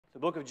The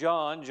book of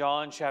John,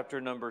 John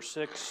chapter number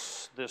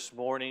 6 this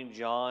morning,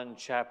 John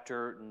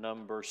chapter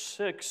number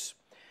 6.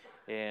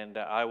 And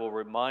I will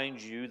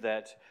remind you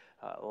that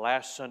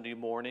last Sunday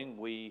morning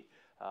we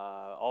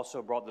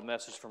also brought the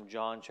message from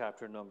John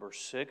chapter number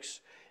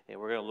 6. And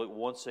we're going to look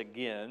once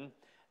again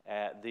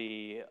at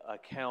the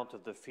account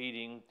of the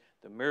feeding,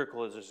 the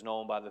miracle as is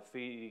known by the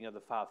feeding of the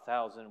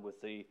 5,000 with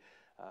the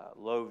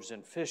loaves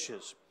and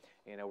fishes.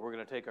 And we're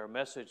going to take our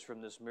message from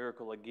this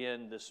miracle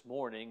again this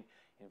morning.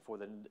 And for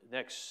the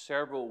next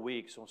several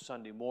weeks on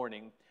Sunday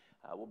morning,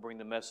 we'll bring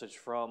the message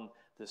from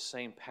this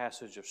same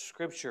passage of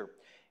Scripture.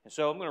 And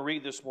so I'm going to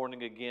read this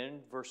morning again,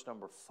 verse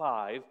number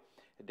 5,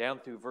 down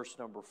through verse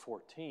number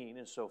 14.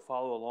 And so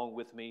follow along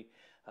with me,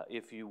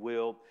 if you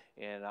will.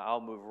 And I'll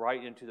move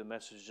right into the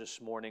message this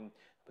morning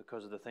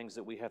because of the things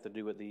that we have to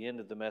do at the end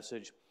of the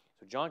message.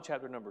 So John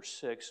chapter number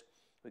 6,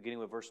 beginning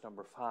with verse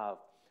number 5.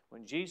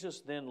 When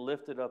Jesus then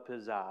lifted up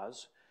his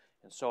eyes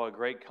and saw a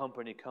great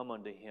company come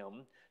unto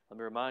him. Let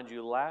me remind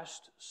you,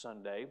 last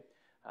Sunday,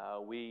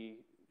 we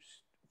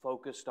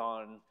focused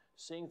on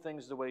seeing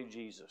things the way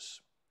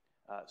Jesus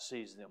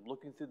sees them,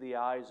 looking through the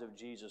eyes of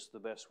Jesus the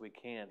best we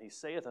can. He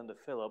saith unto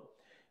Philip,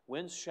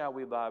 Whence shall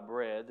we buy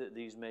bread that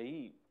these may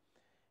eat?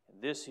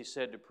 And this he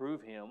said to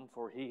prove him,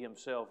 for he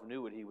himself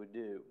knew what he would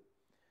do.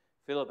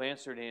 Philip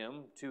answered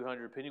him,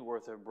 200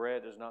 pennyworth of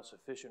bread is not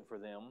sufficient for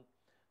them,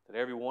 that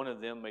every one of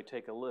them may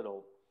take a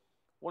little.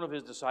 One of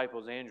his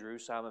disciples, Andrew,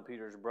 Simon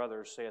Peter's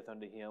brother, saith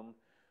unto him,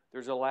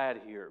 There's a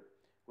lad here,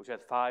 which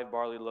hath 5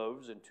 barley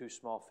loaves and 2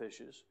 small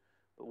fishes.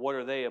 But what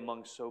are they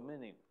among so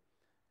many?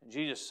 And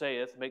Jesus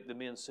saith, Make the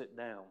men sit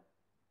down.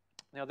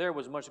 Now there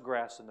was much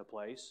grass in the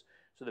place,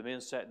 so the men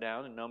sat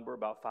down in number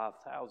about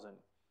 5,000.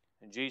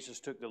 And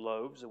Jesus took the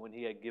loaves, and when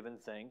he had given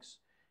thanks,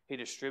 he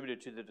distributed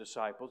to the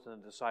disciples,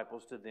 and the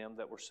disciples to them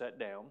that were set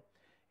down,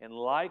 and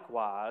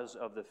likewise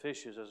of the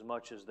fishes as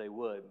much as they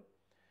would.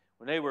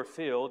 When they were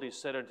filled, he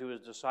said unto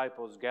his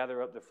disciples,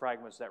 Gather up the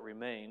fragments that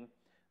remain,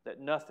 that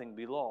nothing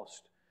be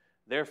lost.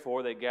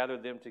 Therefore they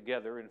gathered them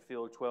together and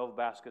filled 12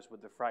 baskets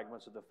with the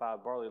fragments of the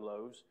 5 barley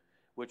loaves,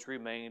 which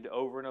remained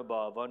over and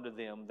above unto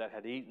them that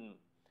had eaten.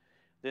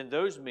 Then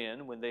those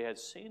men, when they had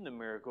seen the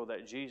miracle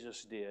that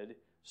Jesus did,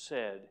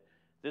 said,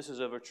 This is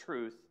of a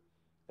truth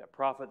that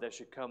prophet that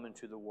should come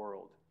into the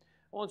world.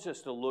 I want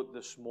us to look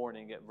this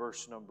morning at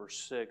verse number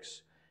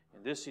 6.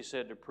 And this he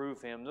said to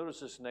prove him. Notice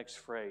this next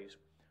phrase.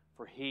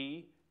 For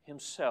he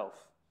himself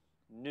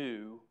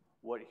knew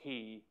what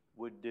he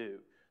would do.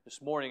 This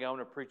morning I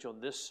want to preach on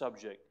this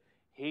subject.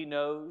 He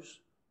knows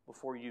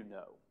before you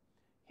know.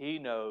 He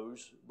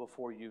knows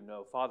before you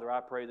know. Father, I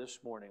pray this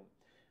morning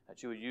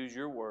that you would use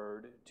your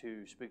word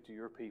to speak to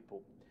your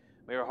people.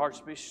 May our hearts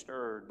be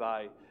stirred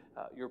by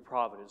your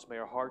providence. May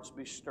our hearts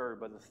be stirred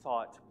by the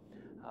thought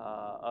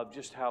of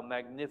just how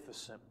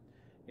magnificent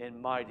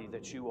and mighty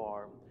that you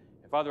are.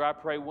 Father, I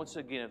pray once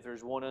again, if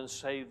there's one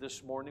unsaved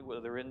this morning, whether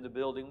they're in the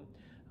building,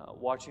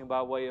 watching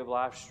by way of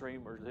live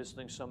stream or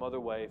listening some other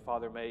way,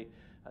 Father, may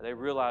they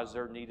realize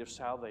their need of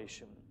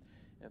salvation.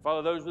 And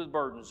Father, those with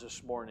burdens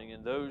this morning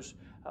and those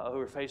who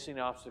are facing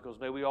obstacles,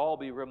 may we all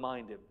be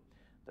reminded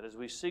that as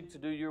we seek to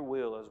do your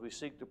will, as we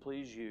seek to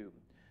please you,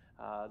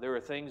 there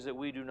are things that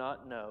we do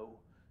not know.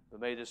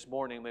 But may this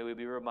morning, may we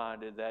be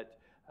reminded that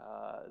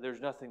there's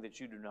nothing that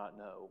you do not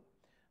know.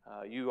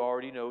 You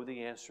already know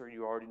the answer.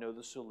 You already know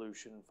the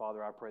solution.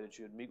 Father, I pray that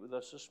you would meet with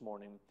us this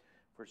morning.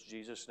 For it's in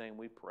Jesus' name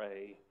we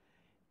pray.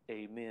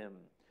 Amen.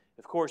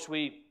 Of course,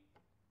 we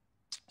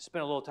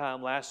spent a little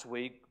time last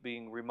week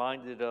being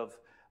reminded of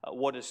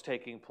what is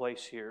taking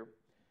place here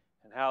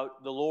and how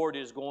the Lord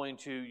is going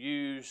to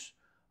use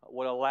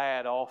what a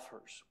lad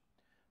offers.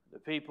 The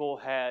people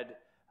had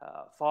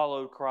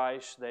followed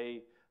Christ.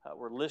 They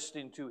were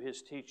listening to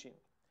his teaching.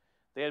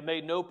 They had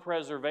made no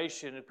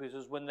preservation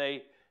because when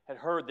they had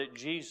heard that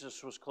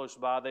Jesus was close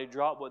by, they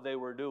dropped what they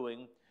were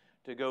doing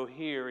to go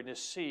hear and to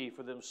see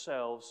for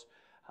themselves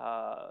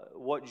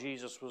what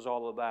Jesus was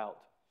all about.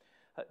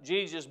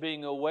 Jesus,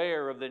 being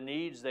aware of the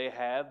needs they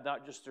have,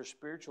 not just their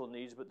spiritual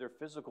needs, but their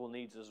physical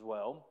needs as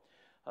well,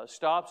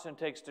 stops and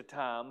takes the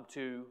time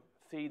to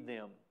feed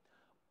them.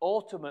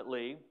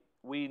 Ultimately,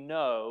 we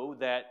know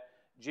that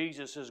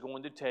Jesus is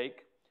going to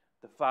take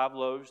the 5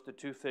 loaves, the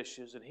 2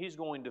 fishes, and he's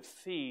going to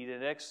feed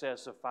in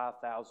excess of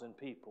 5,000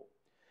 people.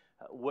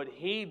 What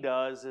he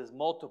does is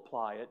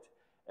multiply it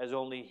as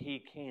only he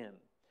can.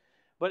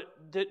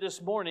 But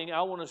this morning,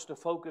 I want us to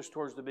focus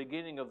towards the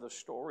beginning of the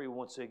story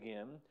once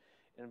again.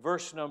 In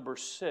verse number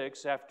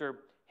 6, after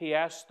he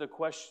asks the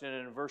question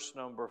in verse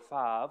number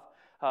 5,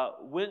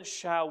 Whence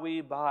shall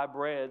we buy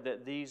bread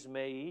that these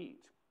may eat?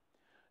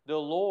 The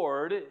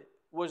Lord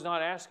was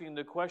not asking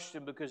the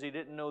question because he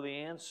didn't know the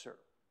answer.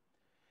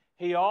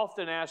 He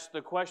often asks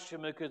the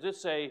question because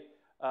it's a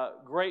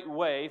great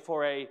way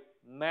for a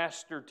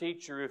master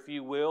teacher, if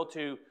you will,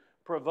 to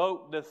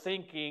provoke the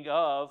thinking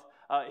of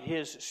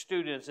his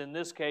students, in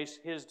this case,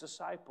 his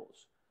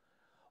disciples.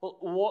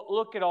 Well,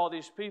 look at all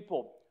these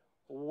people.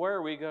 Where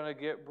are we going to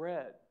get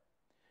bread?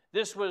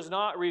 This was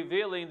not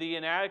revealing the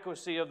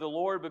inadequacy of the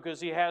Lord because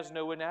he has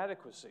no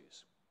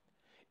inadequacies.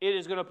 it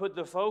is going to put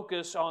the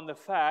focus on the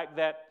fact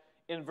that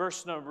in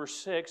verse number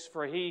 6,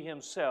 for he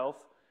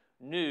himself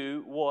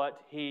knew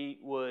what he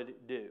would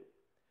do.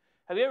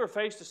 Have you ever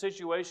faced a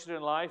situation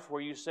in life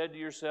where you said to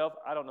yourself,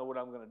 I don't know what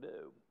I'm going to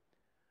do,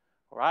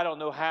 or I don't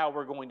know how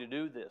we're going to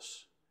do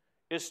this?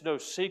 It's no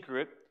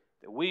secret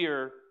that we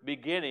are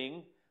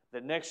beginning the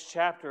next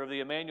chapter of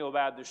the Emmanuel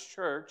Baptist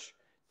Church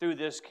through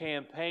this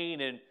campaign,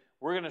 and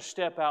we're going to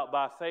step out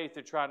by faith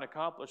to try and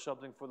accomplish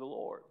something for the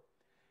Lord.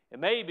 And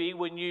maybe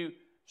when you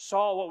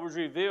saw what was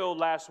revealed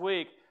last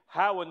week,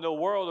 how in the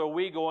world are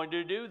we going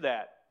to do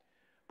that?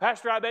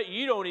 Pastor, I bet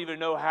you don't even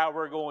know how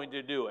we're going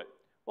to do it.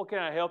 Well, can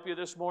I help you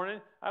this morning?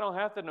 I don't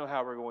have to know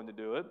how we're going to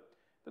do it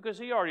because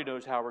He already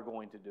knows how we're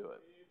going to do it.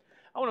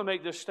 I want to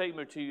make this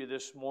statement to you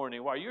this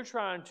morning. While you're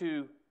trying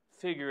to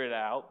figure it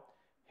out,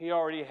 He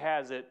already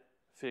has it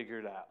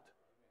figured out.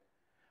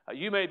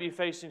 You may be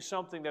facing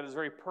something that is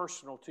very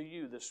personal to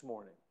you this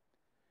morning.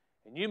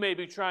 And you may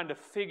be trying to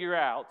figure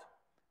out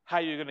how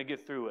you're going to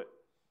get through it,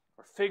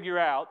 or figure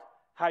out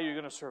how you're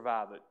going to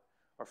survive it,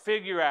 or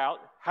figure out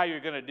how you're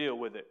going to deal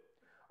with it.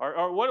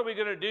 Or what are we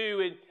going to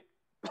do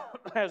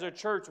as a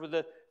church with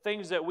the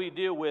things that we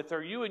deal with,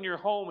 or you and your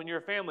home and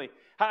your family?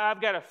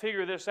 I've got to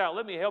figure this out.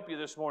 Let me help you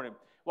this morning.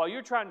 While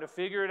you're trying to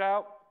figure it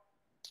out,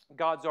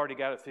 God's already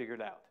got it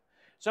figured out.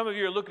 Some of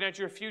you are looking at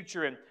your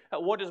future and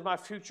what does my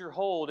future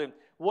hold, and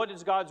what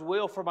is God's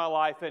will for my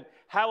life, and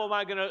how am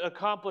I going to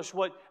accomplish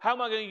how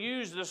am I going to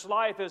use this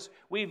life as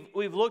we've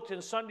looked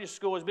in Sunday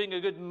school as being a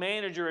good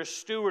manager, a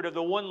steward of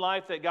the one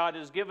life that God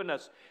has given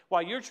us.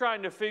 While you're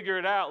trying to figure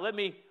it out, let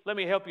me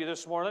help you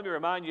this morning. Let me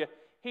remind you,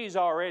 He's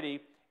already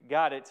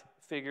got it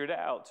figured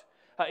out.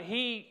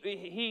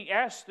 He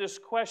asked this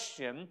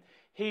question.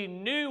 He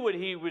knew what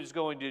He was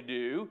going to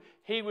do.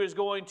 He was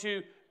going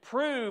to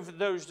prove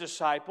those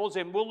disciples,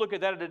 and we'll look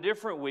at that in a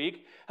different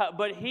week,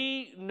 but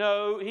he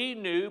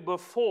knew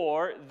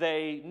before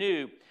they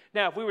knew.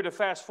 Now, if we were to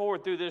fast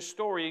forward through this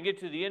story and get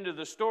to the end of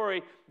the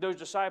story, those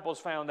disciples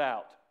found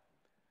out.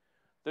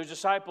 Those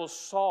disciples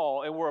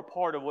saw and were a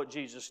part of what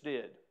Jesus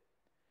did.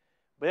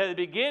 But at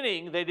the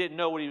beginning, they didn't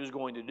know what He was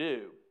going to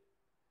do.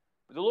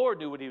 But the Lord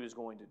knew what He was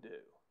going to do.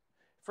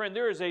 Friend,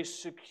 there is a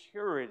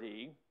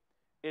security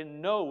in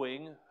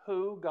knowing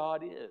who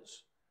God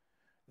is.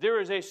 There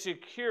is a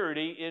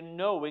security in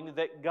knowing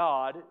that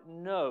God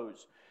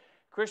knows.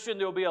 Christian,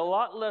 there will be a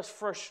lot less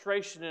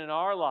frustration in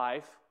our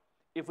life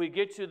if we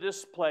get to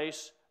this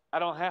place. I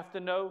don't have to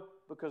know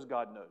because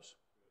God knows.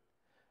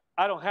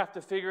 I don't have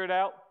to figure it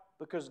out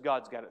because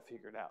God's got it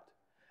figured out.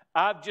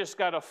 I've just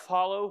got to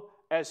follow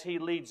as He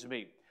leads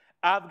me.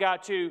 I've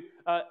got to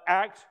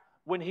act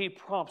when He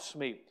prompts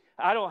me.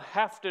 I don't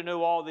have to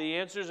know all the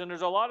answers, and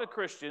there's a lot of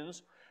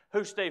Christians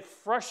who stay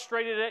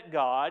frustrated at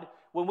God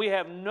when we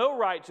have no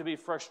right to be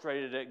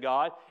frustrated at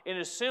God, and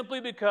it's simply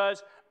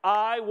because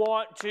I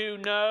want to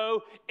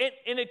know.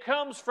 And it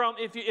comes from,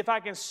 if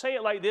I can say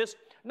it like this,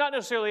 not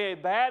necessarily a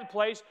bad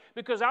place,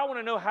 because I want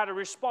to know how to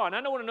respond.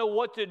 I don't want to know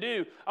what to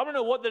do. I want to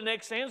know what the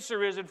next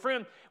answer is. And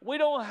friend, we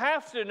don't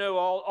have to know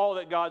all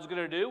that God's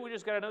going to do. We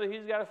just got to know that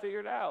He's got to figure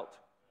it out.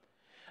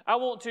 I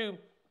want to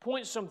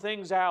point some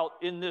things out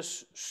in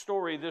this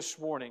story this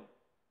morning.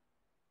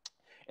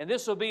 And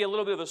this will be a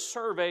little bit of a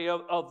survey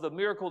of the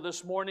miracle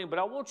this morning, but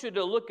I want you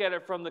to look at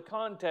it from the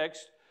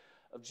context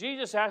of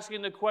Jesus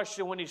asking the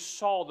question when He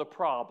saw the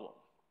problem.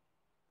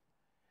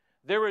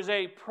 There was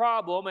a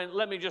problem, and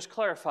let me just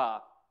clarify.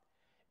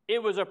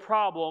 It was a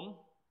problem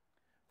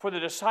for the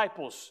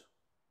disciples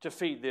to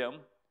feed them.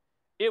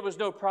 It was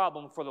no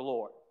problem for the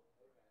Lord.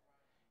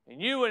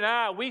 And you and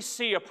I, we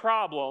see a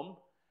problem.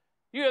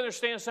 You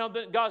understand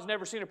something? God's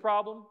never seen a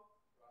problem.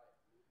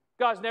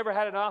 God's never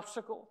had an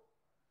obstacle.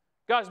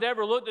 God's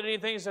never looked at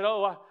anything and said,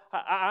 oh,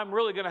 I'm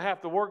really going to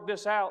have to work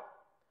this out.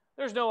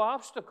 There's no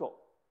obstacle.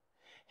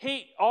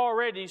 He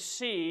already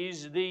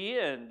sees the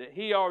end.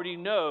 He already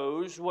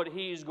knows what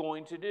He's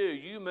going to do.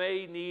 You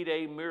may need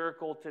a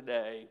miracle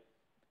today.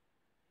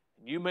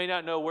 You may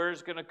not know where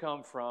it's going to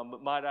come from,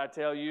 but might I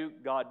tell you,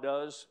 God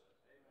does.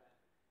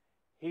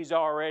 He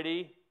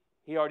already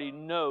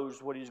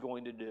knows what He's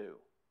going to do.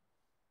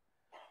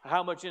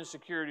 How much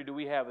insecurity do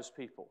we have as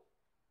people?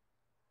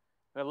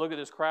 Now look at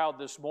this crowd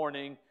this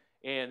morning.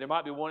 And there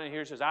might be one in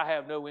here who says, I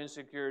have no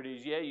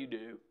insecurities. Yeah, you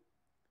do.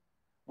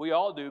 We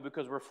all do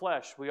because we're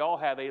flesh. We all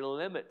have a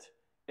limit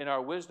in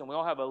our wisdom. We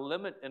all have a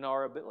limit in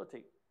our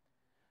ability.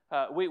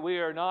 We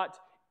are not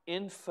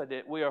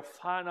infinite. We are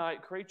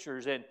finite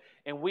creatures.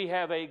 And we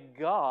have a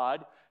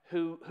God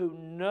who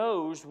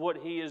knows what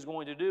He is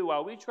going to do.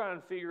 While we try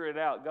and figure it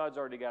out, God's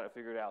already got it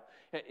figured out.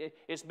 It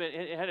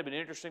hadn't been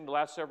interesting the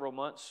last several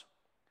months,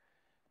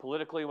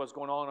 politically, what's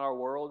going on in our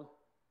world.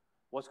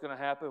 What's going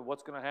to happen?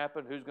 What's going to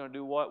happen? Who's going to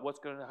do what?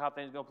 How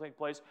things are going to take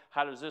place?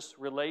 How does this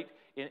relate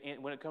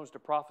when it comes to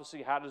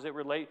prophecy? How does it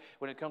relate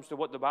when it comes to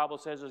what the Bible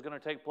says is going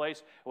to take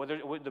place?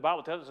 The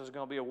Bible tells us there's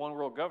going to be a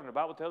one-world government. The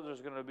Bible tells us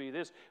there's going to be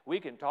this. We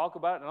can talk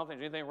about it. I don't think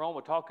there's anything wrong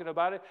with talking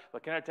about it.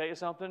 But can I tell you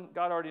something?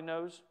 God already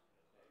knows.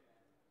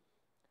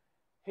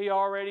 He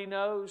already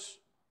knows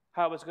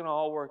how it's going to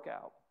all work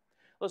out.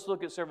 Let's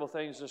look at several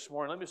things this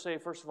morning. Let me say,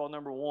 first of all,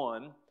 number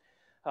one,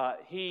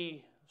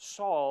 he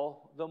saw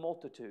the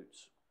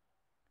multitudes.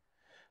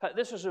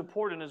 This is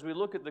important as we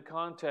look at the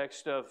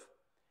context of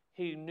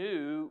he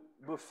knows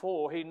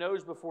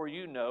before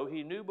you know,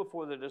 he knew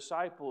before the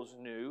disciples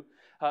knew.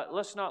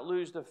 Let's not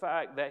lose the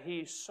fact that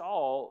he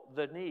saw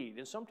the need.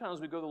 And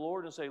sometimes we go to the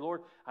Lord and say,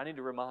 Lord, I need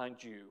to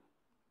remind you.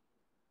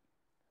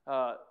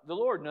 The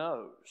Lord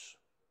knows.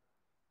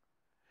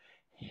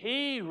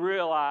 He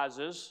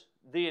realizes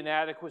the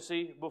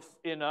inadequacy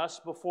in us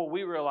before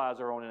we realize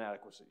our own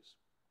inadequacies.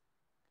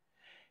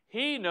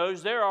 He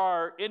knows there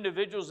are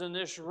individuals in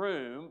this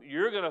room,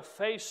 you're going to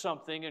face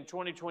something in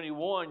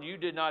 2021 you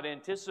did not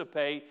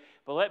anticipate,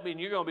 but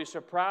you're going to be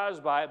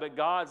surprised by it, but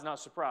God's not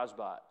surprised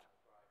by it.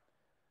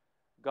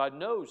 God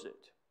knows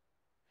it.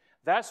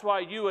 That's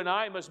why you and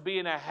I must be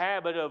in a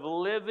habit of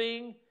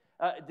living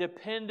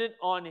dependent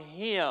on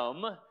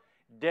Him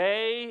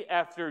day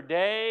after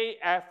day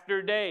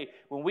after day.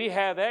 When we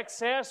have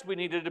excess, we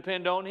need to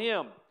depend on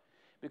Him,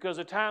 because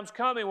the time's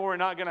coming when we're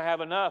not going to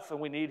have enough and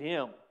we need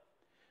Him.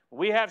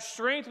 We have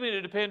strength, we need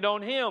to depend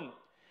on Him,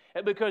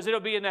 because it'll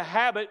be in the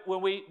habit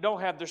when we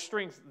don't have the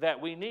strength that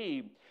we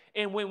need.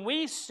 And when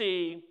we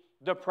see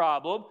the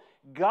problem,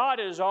 God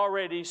has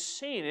already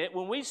seen it.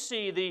 When we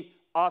see the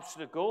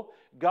obstacle,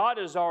 God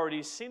has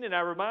already seen it.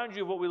 I remind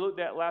you of what we looked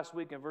at last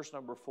week in verse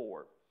number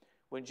 4.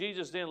 When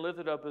Jesus then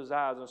lifted up His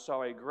eyes and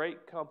saw a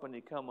great company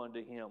come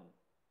unto Him,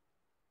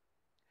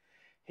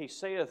 He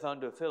saith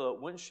unto Philip,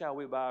 when shall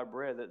we buy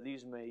bread that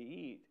these may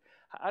eat?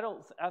 I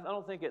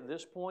don't think at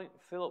this point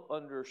Philip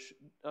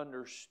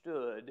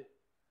understood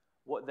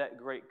what that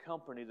great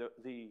company,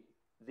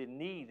 the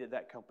need that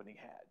that company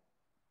had.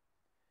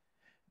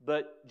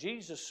 But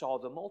Jesus saw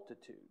the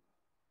multitude.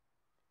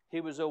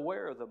 He was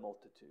aware of the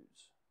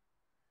multitudes.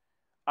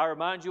 I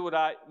remind you what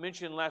I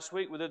mentioned last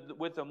week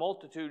with the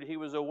multitude. He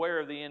was aware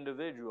of the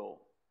individual.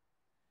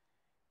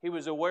 He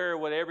was aware of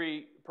what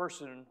every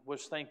person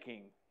was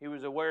thinking. He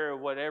was aware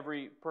of what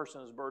every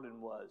person's burden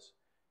was.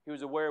 He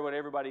was aware of what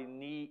everybody's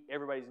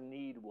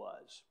need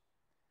was.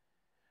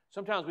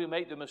 Sometimes we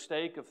make the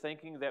mistake of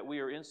thinking that we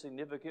are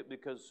insignificant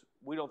because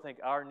we don't think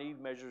our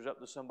need measures up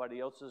to somebody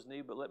else's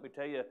need. But let me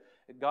tell you,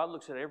 God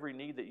looks at every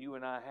need that you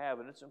and I have,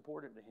 and it's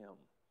important to Him.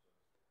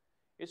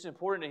 It's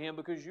important to Him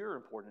because you're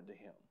important to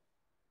Him.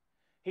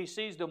 He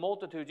sees the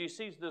multitudes. He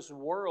sees this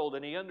world,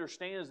 and He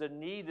understands the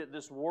need that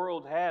this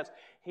world has.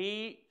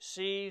 He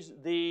sees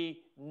the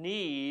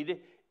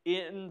need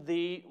in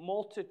the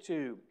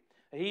multitude.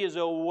 He is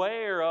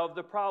aware of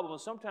the problem.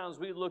 Some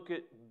we look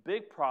at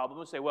big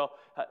problems and say, well,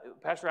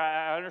 Pastor,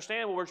 I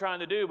understand what we're trying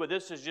to do, but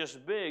this is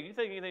just big. You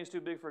think anything's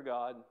too big for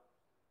God?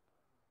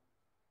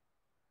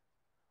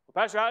 Well,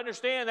 Pastor, I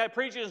understand that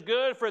preaching is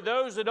good for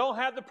those that don't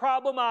have the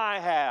problem I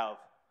have.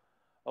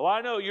 Oh, I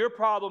know your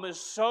problem is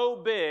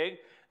so big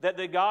that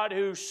the God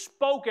who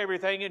spoke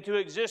everything into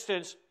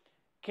existence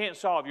can't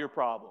solve your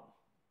problem.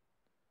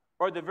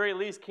 Or at the very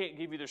least can't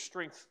give you the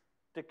strength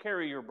to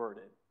carry your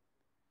burden.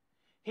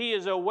 He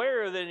is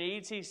aware of the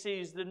needs. He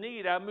sees the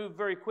need. I move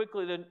very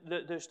quickly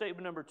to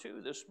statement number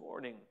 2 this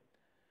morning.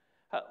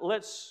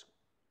 Let's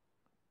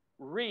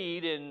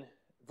read in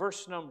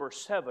verse number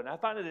 7. I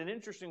find it an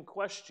interesting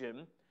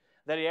question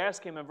that he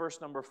asked him in verse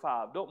number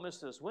 5. Don't miss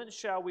this. When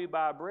shall we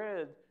buy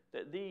bread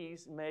that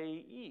these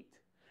may eat?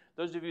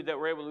 Those of you that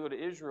were able to go to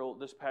Israel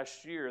this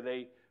past year,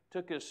 they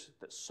took us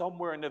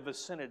somewhere in the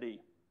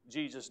vicinity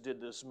Jesus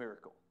did this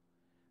miracle.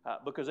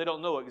 Because they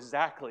don't know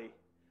exactly.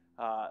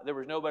 There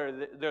was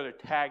nobody there to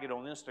tag it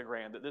on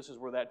Instagram that this is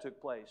where that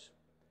took place.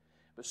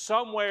 But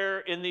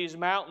somewhere in these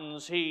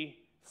mountains he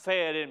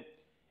fed, and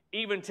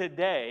even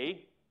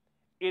today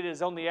it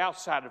is on the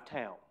outside of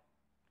town.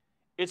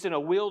 It's in a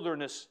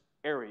wilderness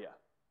area.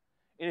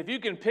 And if you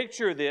can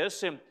picture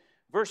this, and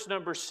verse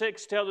number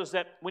 6 tells us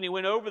that when he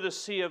went over the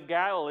Sea of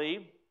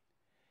Galilee,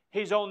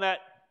 he's on that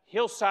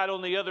hillside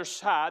on the other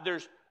side.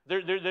 There's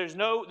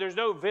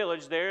no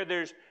village there.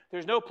 There's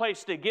no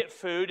place to get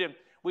food, and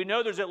we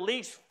know there's at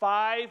least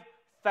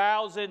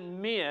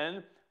 5,000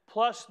 men,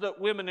 plus the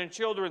women and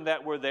children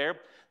that were there.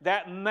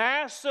 That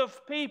mass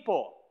of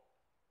people,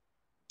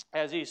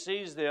 as he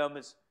sees them,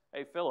 is,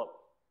 hey, Philip,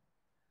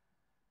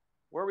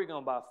 where are we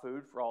going to buy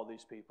food for all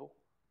these people?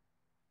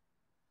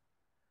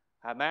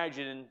 I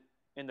imagine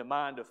in the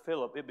mind of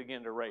Philip, it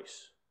began to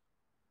race.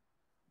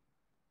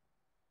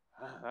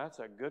 That's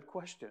a good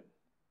question.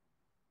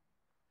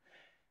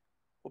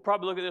 We'll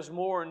probably look at this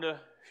more in the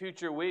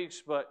future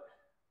weeks, but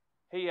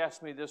he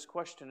asked me this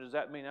question, does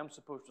that mean I'm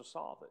supposed to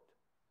solve it?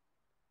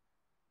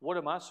 What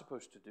am I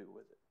supposed to do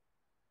with it?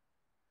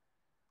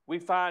 We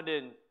find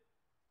in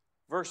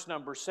verse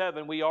number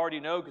 7, we already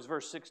know because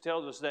verse 6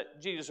 tells us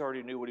that Jesus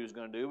already knew what he was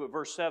going to do. But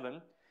verse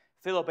 7,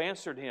 Philip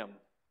answered him,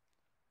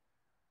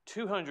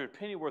 200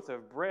 pennyworth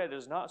of bread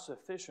is not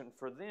sufficient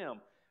for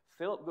them.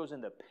 Philip goes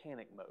into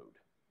panic mode.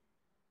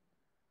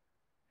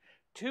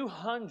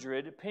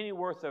 200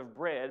 pennyworth of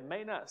bread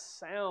may not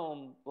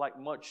sound like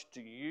much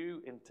to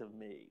you and to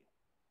me,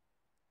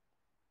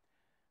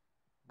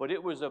 but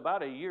it was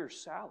about a year's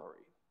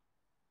salary.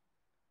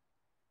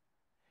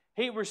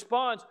 he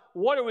responds,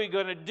 what are we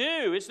going to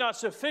do? It's not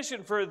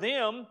sufficient for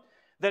them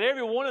that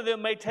every one of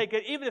them may take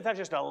it, even if that's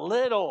just a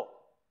little.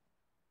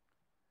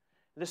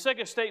 The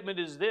second statement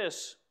is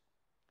this.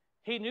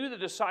 He knew the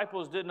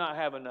disciples did not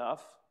have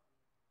enough,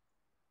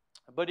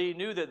 but he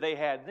knew that they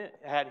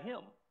had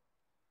him.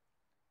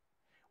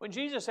 When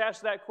Jesus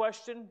asked that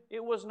question,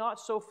 it was not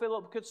so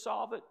Philip could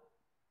solve it.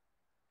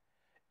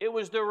 It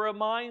was to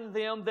remind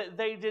them that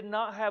they did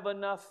not have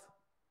enough,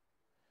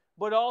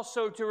 but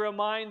also to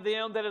remind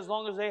them that as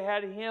long as they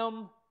had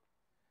him,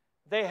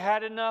 they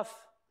had enough.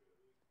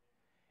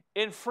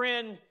 And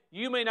friend,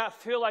 you may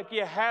not feel like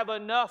you have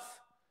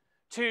enough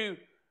to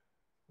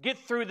get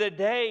through the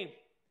day,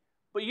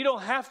 but you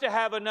don't have to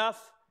have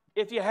enough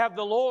if you have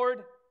the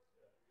Lord.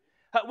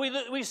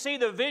 We see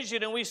the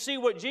vision and we see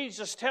what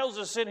Jesus tells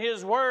us in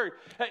His Word.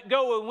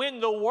 Go and win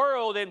the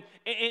world and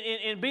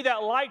be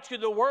that light to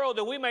the world.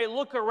 And we may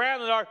look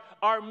around at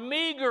our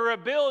meager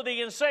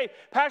ability and say,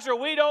 Pastor,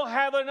 we don't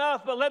have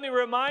enough. But let me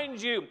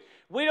remind you,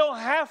 we don't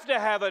have to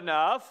have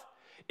enough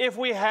if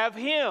we have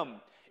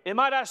Him. And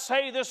might I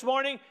say this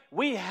morning,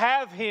 we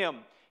have Him.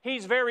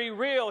 He's very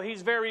real.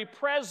 He's very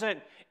present.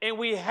 And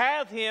we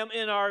have Him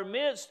in our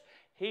midst.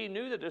 He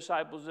knew the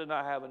disciples did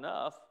not have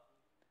enough,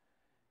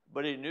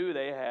 but He knew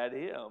they had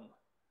Him.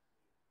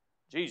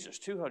 Jesus,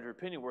 200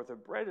 pennyworth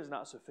of bread is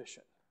not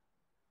sufficient.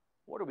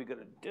 What are we going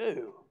to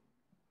do?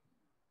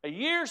 A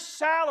year's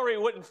salary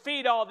wouldn't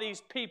feed all these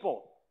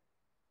people.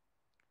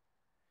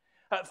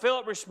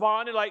 Philip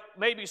responded like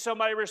maybe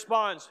somebody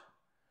responds,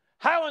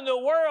 how in the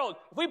world,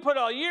 if we put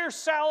a year's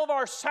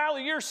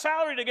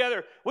salary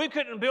together, we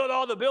couldn't build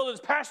all the buildings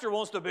Pastor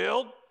wants to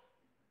build?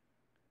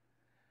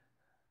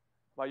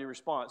 By your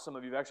response, some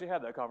of you have actually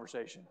had that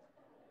conversation.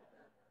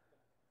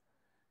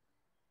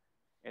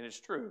 And it's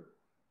true.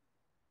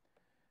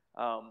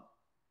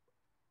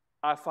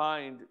 I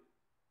find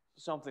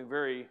something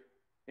very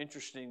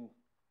interesting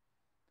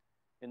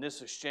in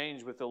this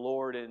exchange with the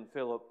Lord and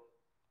Philip.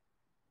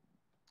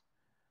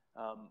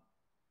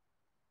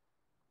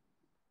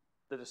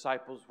 The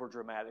disciples were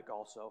dramatic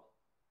also.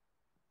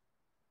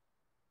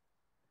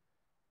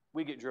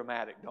 We get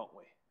dramatic, don't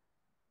we?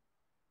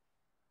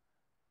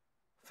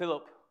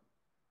 Philip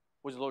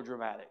was a little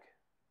dramatic.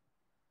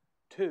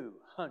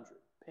 200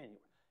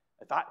 penny.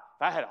 If I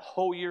had a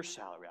whole year's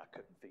salary, I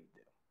couldn't feed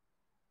them.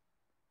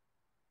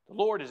 The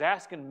Lord is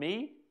asking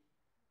me.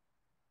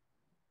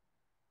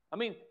 I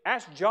mean,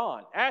 ask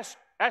John. Ask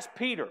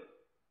Peter.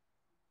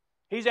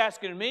 He's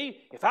asking me,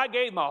 if I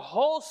gave my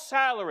whole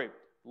salary,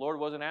 the Lord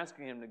wasn't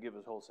asking him to give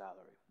his whole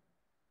salary.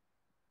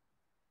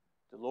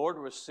 The Lord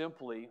was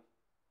simply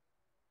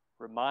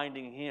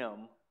reminding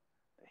him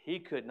that he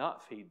could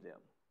not feed them.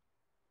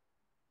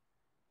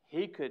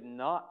 He could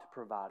not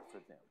provide for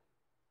them.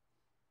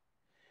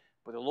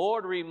 But the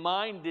Lord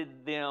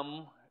reminded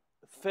them,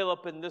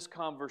 Philip in this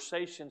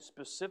conversation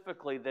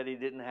specifically, that he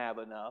didn't have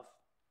enough.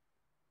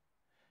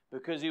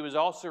 Because he was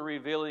also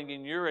revealing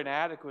in your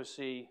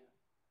inadequacy,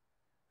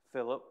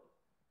 Philip,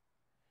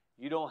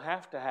 you don't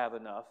have to have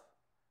enough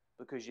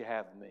because you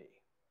have me.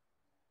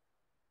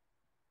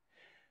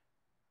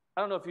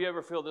 I don't know if you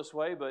ever feel this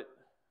way, but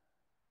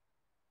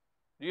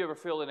do you ever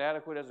feel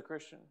inadequate as a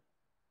Christian?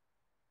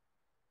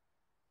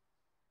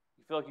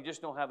 You feel like you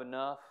just don't have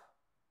enough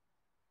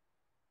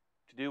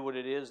to do what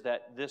it is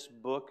that this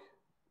book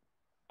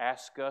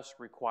asks us,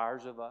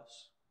 requires of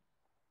us?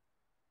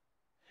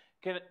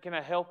 Can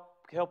I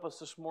help us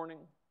this morning?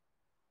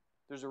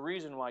 There's a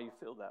reason why you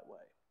feel that way.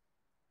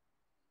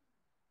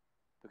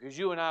 Because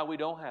you and I, we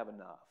don't have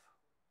enough.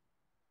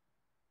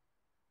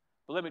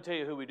 But let me tell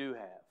you who we do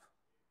have.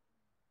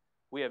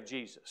 We have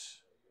Jesus.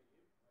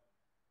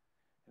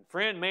 And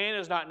friend, man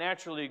is not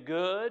naturally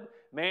good.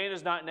 Man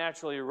is not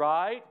naturally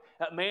right.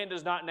 Man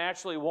does not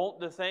naturally want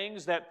the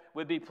things that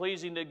would be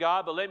pleasing to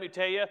God. But let me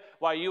tell you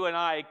why you and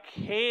I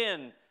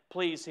can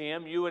please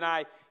Him. You and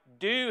I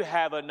do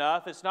have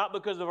enough. It's not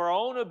because of our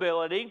own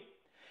ability.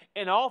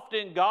 And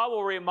often God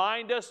will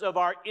remind us of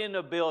our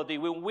inability.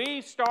 When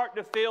we start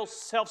to feel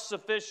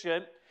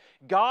self-sufficient,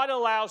 God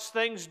allows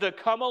things to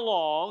come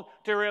along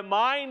to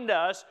remind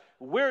us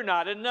we're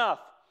not enough.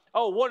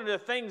 Oh, one of the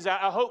things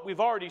I hope we've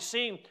already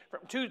seen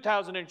from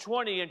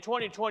 2020 and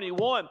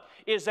 2021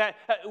 is that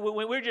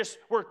when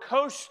we're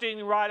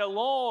coasting right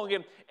along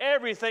and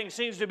everything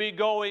seems to be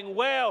going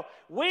well,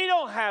 we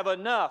don't have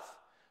enough.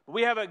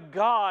 We have a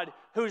God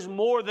who's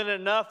more than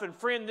enough. And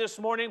friend, this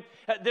morning,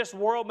 this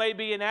world may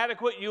be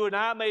inadequate. You and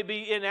I may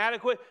be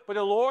inadequate. But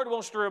the Lord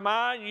wants to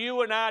remind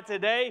you and I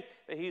today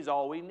that He's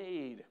all we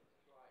need.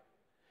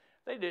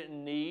 They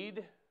didn't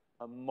need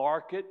a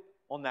market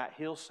on that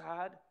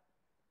hillside.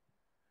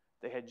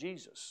 They had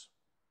Jesus.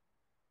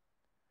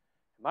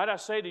 Might I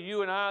say to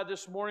you and I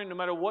this morning, no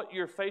matter what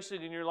you're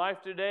facing in your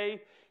life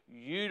today,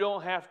 you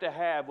don't have to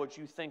have what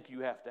you think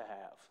you have to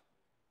have.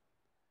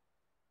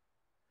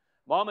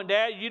 Mom and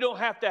Dad, you don't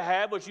have to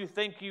have what you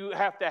think you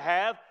have to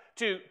have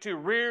to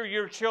rear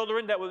your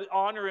children that would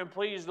honor and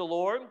please the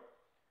Lord.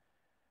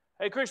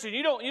 Hey, Christian,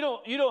 you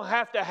don't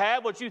have to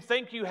have what you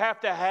think you have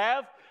to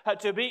have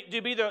to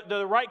be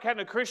the right kind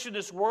of Christian in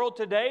this world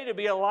today, to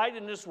be a light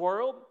in this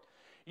world.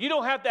 You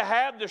don't have to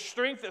have the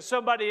strength that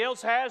somebody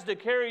else has to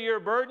carry your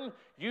burden.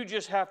 You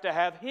just have to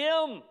have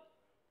Him.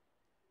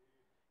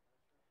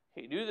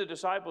 He knew the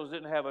disciples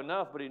didn't have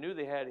enough, but He knew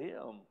they had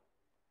Him.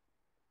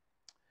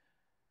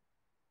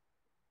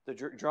 The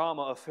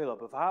drama of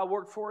Philip. If I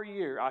worked for a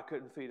year, I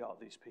couldn't feed all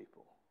these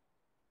people.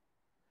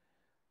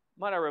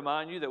 Might I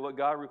remind you that what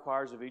God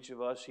requires of each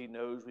of us, He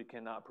knows we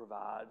cannot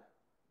provide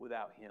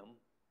without Him.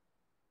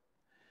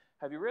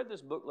 Have you read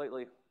this book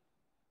lately?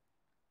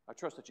 I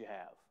trust that you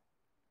have.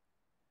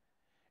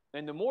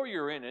 And the more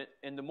you're in it,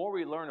 and the more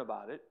we learn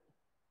about it,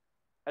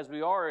 as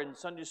we are in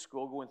Sunday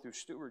school going through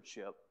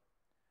stewardship,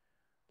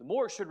 the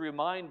more it should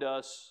remind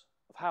us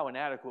of how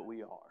inadequate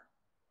we are.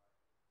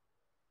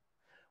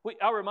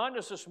 I'll remind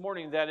us this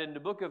morning that in the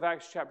book of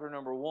Acts chapter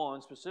number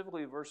 1,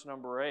 specifically verse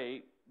number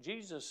 8,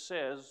 Jesus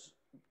says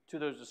to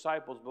those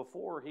disciples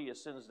before He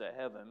ascends to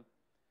heaven,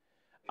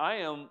 I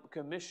am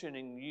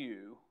commissioning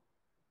you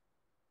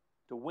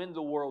to win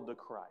the world to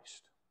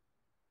Christ.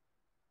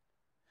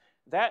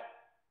 That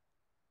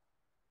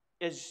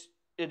is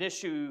an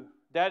issue,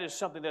 that is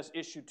something that's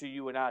issued to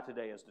you and I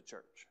today as the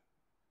church.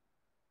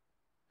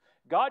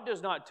 God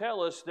does not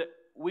tell us that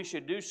we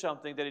should do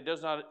something that He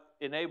does not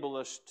enable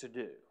us to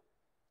do.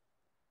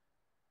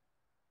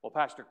 Well,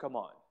 Pastor, come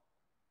on.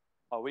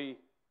 Are we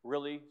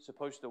really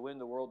supposed to win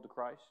the world to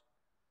Christ?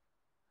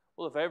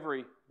 Well, if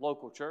every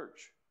local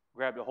church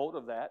grabbed a hold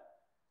of that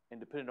and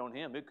depended on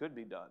Him, it could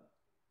be done.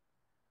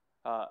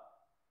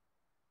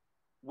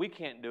 We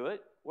can't do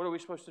it. What are we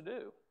supposed to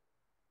do?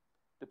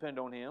 Depend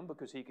on Him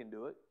because He can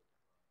do it.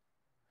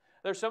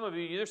 There's some of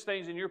you, there's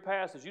things in your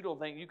past that you don't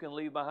think you can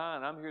leave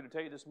behind. I'm here to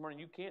tell you this morning,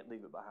 you can't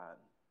leave it behind.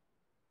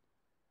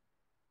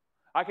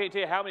 I can't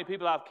tell you how many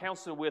people I've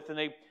counseled with and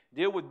they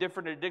deal with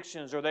different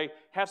addictions or they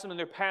have something in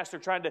their past they're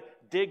trying to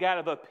dig out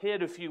of a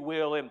pit, if you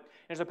will. And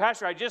as a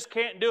pastor, I just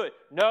can't do it.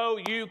 No,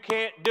 you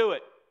can't do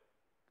it.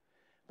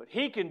 But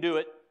He can do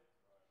it.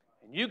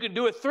 And you can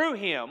do it through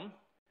Him.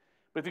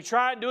 But if you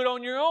try and do it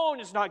on your own,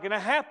 it's not going to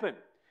happen.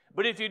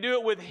 But if you do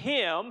it with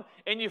Him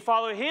and you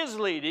follow His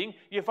leading,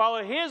 you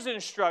follow His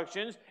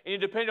instructions, and you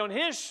depend on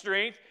His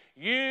strength,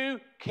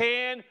 you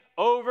can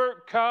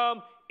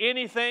overcome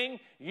anything.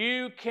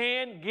 You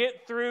can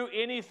get through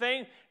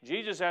anything.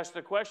 Jesus asked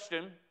the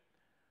question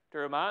to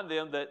remind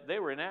them that they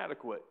were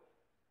inadequate.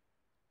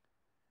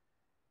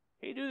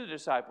 He knew the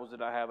disciples did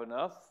not have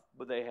enough,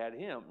 but they had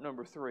Him.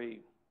 Number 3,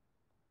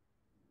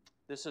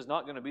 this is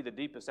not going to be the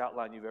deepest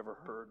outline you've ever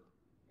heard.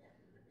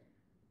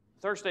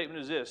 The third statement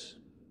is this.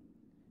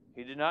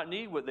 He did not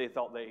need what they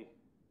thought they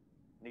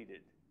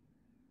needed.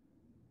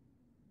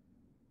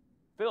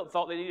 Philip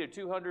thought they needed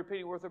 200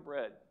 penny worth of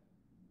bread.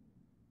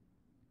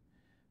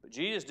 But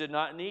Jesus did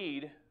not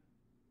need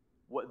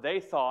what they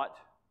thought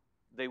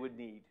they would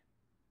need.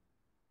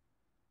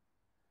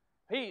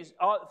 Philip's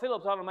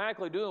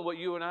automatically doing what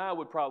you and I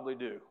would probably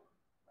do.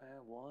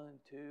 1,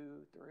 2,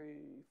 3,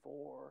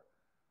 4,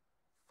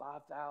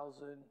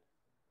 5,000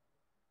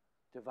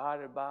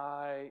 divided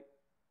by,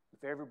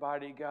 if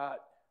everybody got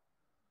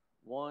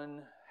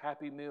one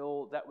Happy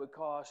Meal, that would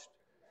cost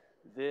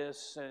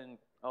this, and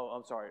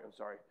I'm sorry.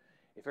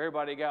 If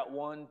everybody got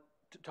one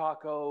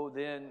taco,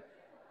 then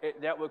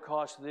that would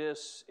cost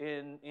this,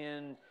 and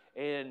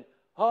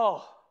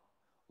oh,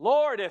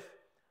 Lord, if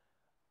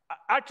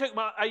I took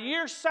a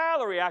year's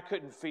salary, I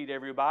couldn't feed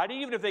everybody,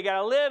 even if they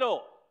got a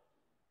little.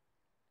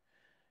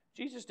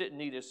 Jesus didn't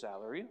need His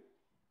salary.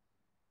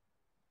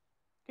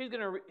 He's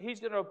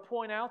going to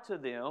point out to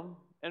them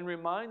and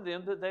remind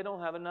them that they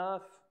don't have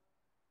enough.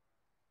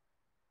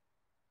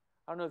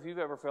 I don't know if you've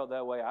ever felt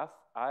that way.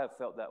 I have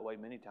felt that way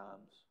many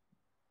times.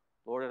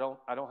 Lord,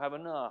 I don't have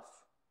enough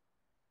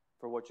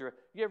for what you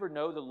ever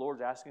know the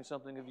Lord's asking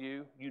something of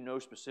you? You know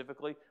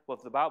specifically. Well,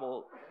 if the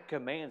Bible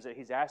commands it,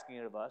 He's asking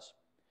it of us.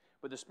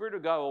 But the Spirit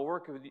of God will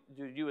work with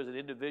you as an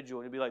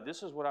individual and He'll be like,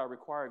 this is what I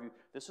require of you.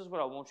 This is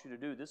what I want you to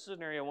do. This is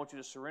an area I want you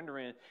to surrender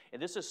in.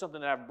 And this is something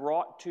that I've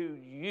brought to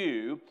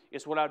you.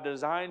 It's what I've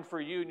designed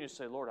for you. And you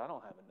say, Lord, I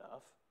don't have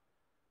enough.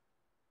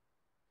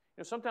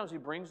 You know, sometimes He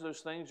brings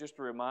those things just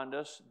to remind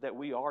us that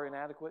we are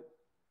inadequate.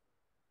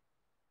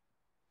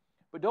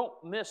 But don't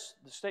miss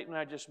the statement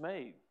I just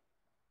made.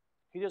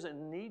 He doesn't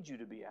need you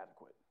to be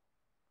adequate.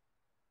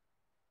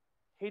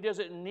 He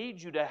doesn't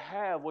need you to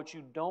have what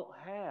you don't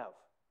have.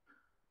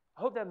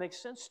 I hope that makes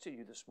sense to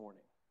you this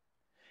morning.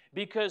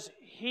 Because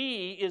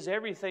He is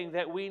everything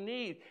that we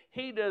need.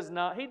 He did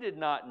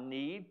not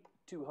need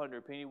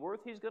 200 penny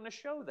worth. He's going to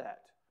show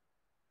that.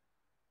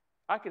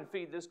 I can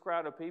feed this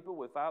crowd of people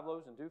with 5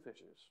 loaves and 2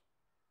 fishes.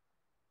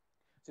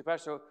 See,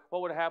 Pastor,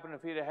 what would have happened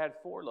if he'd have had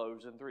 4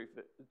 loaves and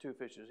 2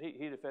 fishes?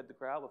 He'd have fed the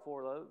crowd with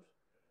 4 loaves.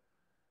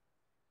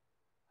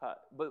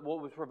 But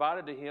what was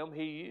provided to him,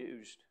 he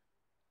used.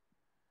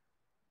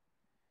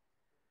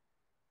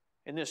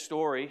 In this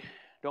story,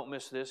 don't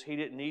miss this, he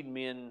didn't need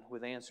men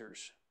with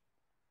answers.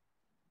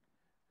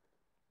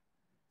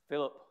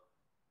 Philip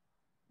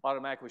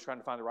automatically was trying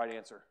to find the right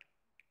answer.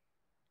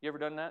 You ever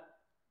done that?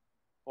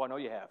 Oh, I know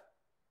you have.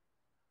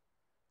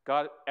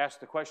 God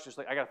asked the question, it's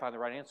like, I got to find the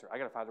right answer. I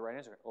got to find the right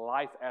answer.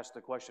 Life asked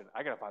the question,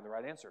 I got to find the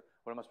right answer.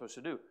 What am I supposed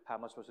to do? How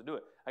am I supposed to do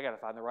it? I got to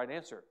find the right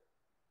answer.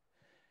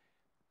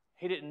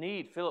 He didn't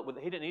need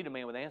he didn't need a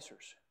man with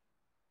answers.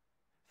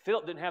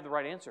 Philip didn't have the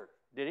right answer,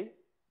 did he?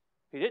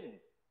 He didn't.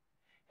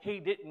 He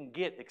didn't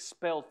get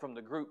expelled from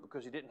the group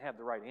because he didn't have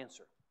the right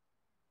answer.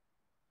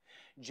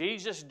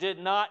 Jesus did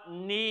not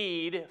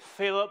need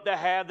Philip to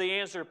have the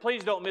answer.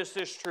 Please don't miss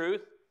this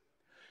truth.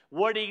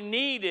 What he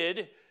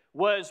needed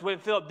was when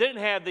Philip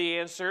didn't have the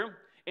answer,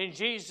 and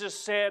Jesus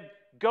said,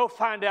 go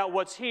find out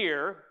what's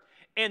here,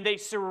 and they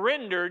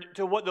surrendered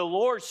to what the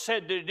Lord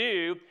said to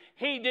do.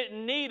 He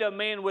didn't need a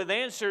man with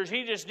answers.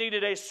 He just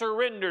needed a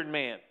surrendered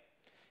man.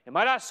 And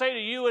might I say to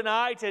you and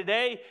I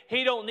today,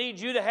 He don't need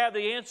you to have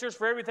the answers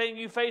for everything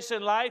you face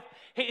in life.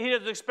 He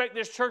doesn't expect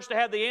this church to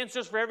have the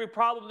answers for every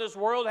problem this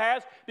world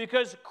has,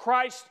 because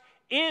Christ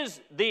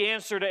is the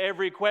answer to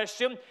every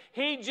question.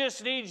 He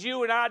just needs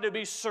you and I to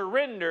be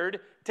surrendered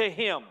to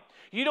Him.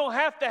 You don't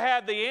have to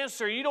have the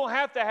answer. You don't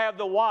have to have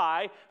the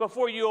why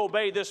before you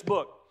obey this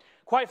book.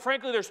 Quite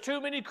frankly, there's too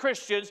many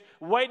Christians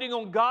waiting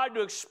on God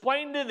to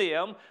explain to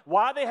them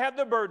why they have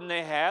the burden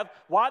they have,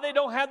 why they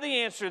don't have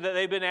the answer that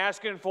they've been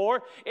asking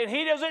for, and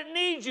He doesn't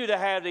need you to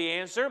have the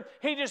answer.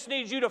 He just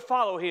needs you to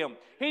follow Him.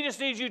 He just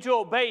needs you to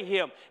obey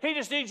Him. He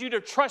just needs you to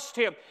trust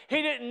Him.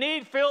 He didn't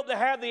need Philip to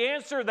have the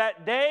answer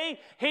that day.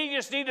 He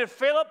just needed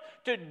Philip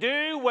to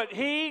do what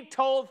He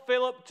told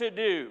Philip to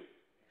do.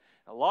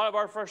 A lot of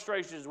our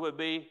frustrations would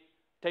be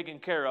taken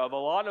care of. A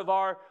lot of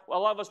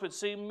us would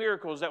see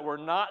miracles that we're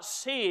not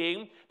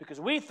seeing because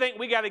we think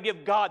we got to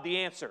give God the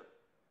answer.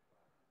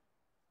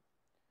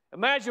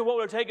 Imagine what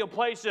would have taken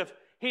place if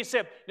He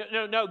said,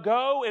 no,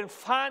 go and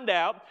find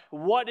out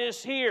what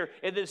is here.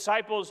 And the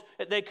disciples,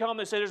 they come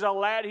and say, there's a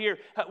lad here.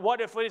 What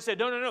if He said,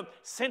 no,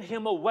 send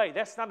him away.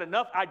 That's not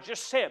enough. I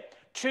just said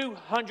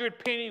 200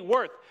 penny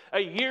worth, a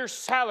year's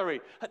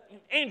salary.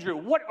 Andrew,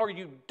 what are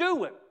you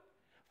doing?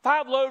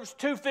 5 loaves,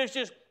 2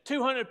 fishes,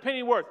 200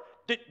 penny worth.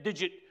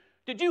 Did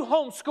you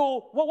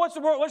homeschool?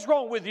 What's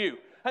wrong with you?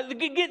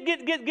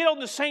 Get on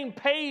the same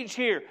page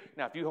here.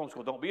 Now, if you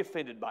homeschool, don't be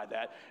offended by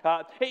that.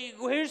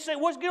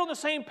 Let's get on the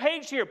same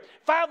page here.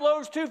 5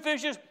 loaves, 2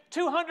 fishes,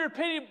 200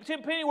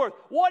 penny worth.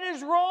 What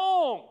is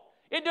wrong?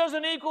 It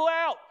doesn't equal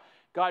out.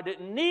 God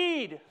didn't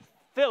need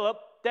Philip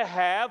to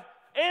have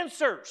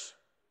answers.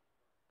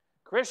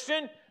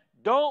 Christian,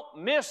 don't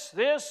miss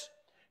this.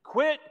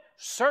 Quit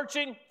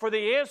searching for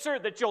the answer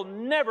that you'll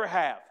never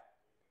have.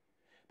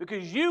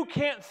 Because you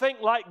can't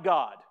think like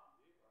God.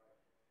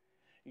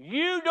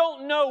 You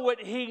don't know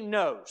what He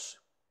knows.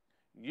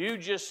 You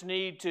just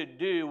need to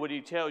do what He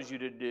tells you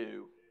to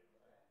do.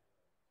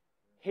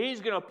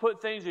 He's going to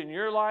put things in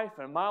your life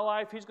and my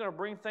life. He's going to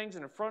bring things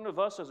in front of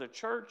us as a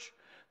church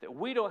that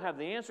we don't have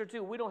the answer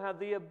to. We don't have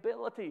the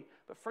ability.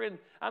 But friend,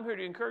 I'm here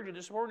to encourage you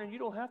this morning. You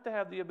don't have to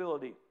have the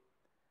ability.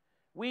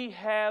 We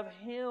have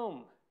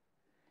Him.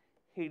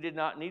 He did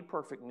not need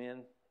perfect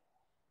men.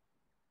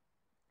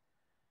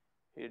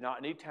 He did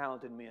not need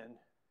talented men.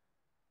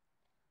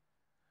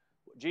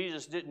 What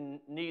Jesus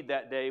didn't need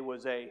that day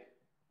was an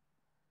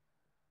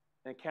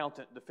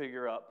accountant to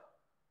figure up.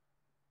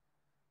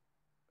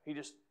 He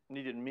just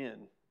needed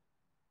men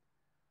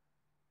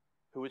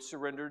who would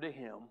surrender to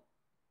Him,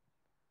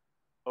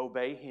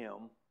 obey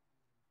Him,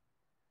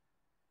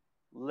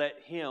 let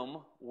Him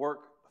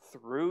work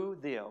through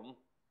them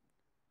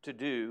to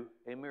do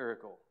a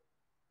miracle.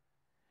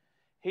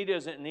 He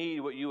doesn't need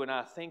what you and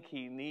I think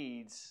He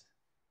needs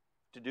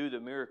to do the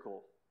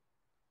miracle.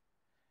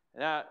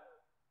 And I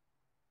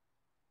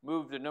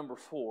move to number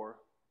 4.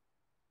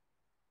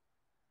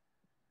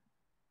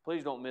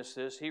 Please don't miss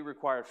this. He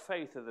required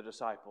faith of the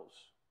disciples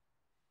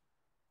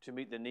to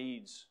meet the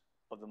needs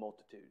of the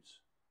multitudes.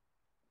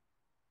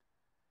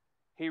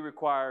 He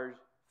required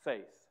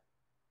faith.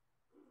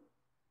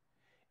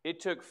 It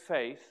took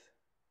faith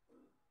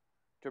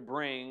to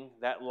bring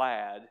that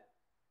lad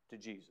to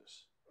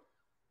Jesus.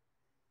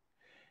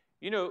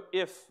 You know,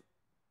 if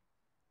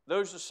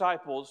those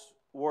disciples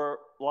were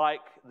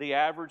like the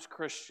average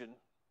Christian,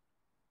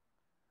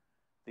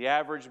 the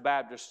average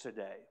Baptist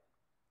today,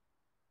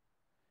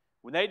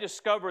 when they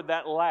discovered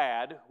that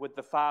lad with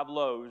the 5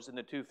 loaves and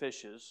the 2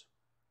 fishes,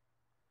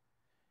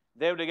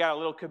 they would have got a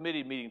little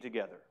committee meeting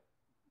together.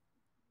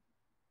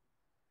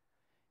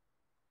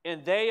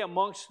 And they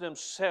amongst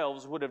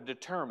themselves would have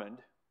determined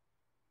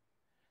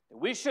that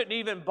we shouldn't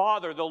even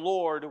bother the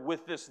Lord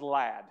with this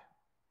lad.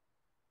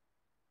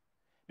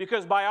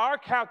 Because by our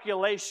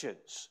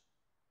calculations,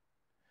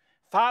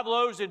 5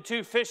 loaves and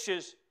 2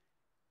 fishes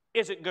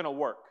isn't going to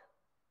work.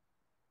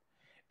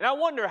 And I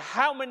wonder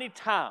how many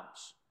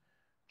times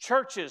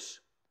churches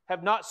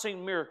have not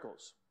seen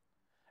miracles.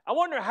 I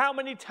wonder how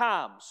many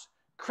times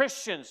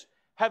Christians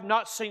have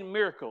not seen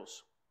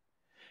miracles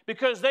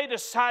because they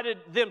decided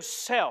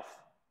themselves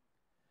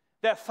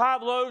that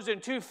 5 loaves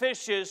and 2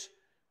 fishes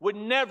would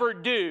never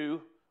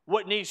do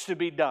what needs to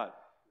be done.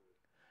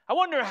 I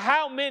wonder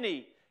how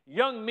many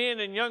young men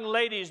and young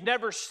ladies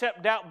never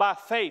stepped out by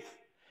faith,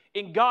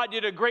 and God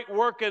did a great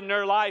work in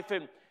their life,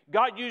 and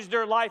God used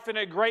their life in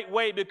a great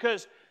way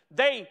because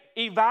they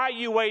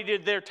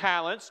evaluated their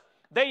talents.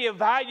 They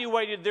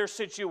evaluated their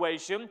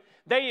situation.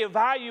 They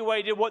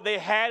evaluated what they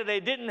had and they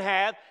didn't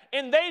have.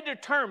 And they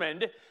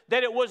determined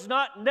that it was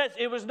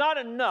not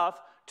enough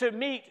to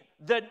meet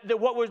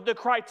what was the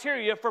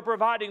criteria for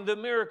providing the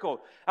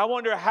miracle. I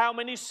wonder how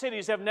many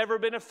cities have never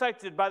been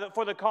affected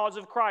for the cause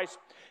of Christ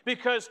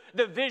because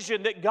the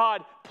vision that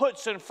God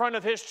puts in front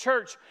of His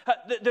church,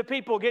 the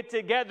people get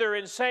together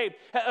and say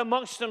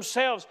amongst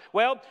themselves,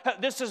 well,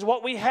 this is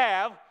what we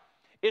have.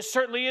 It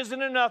certainly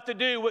isn't enough to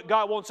do what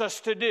God wants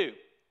us to do.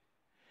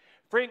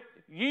 Friend,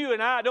 you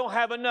and I don't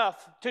have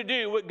enough to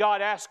do what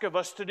God asks of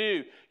us to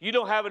do. You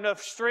don't have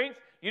enough strength.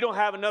 You don't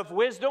have enough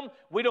wisdom.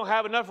 We don't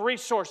have enough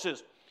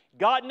resources.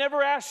 God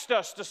never asked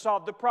us to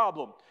solve the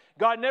problem.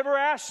 God never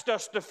asked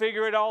us to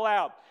figure it all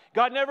out.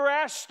 God never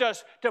asked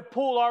us to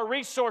pool our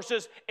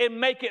resources and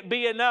make it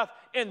be enough.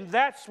 And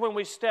that's when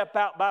we step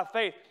out by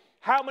faith.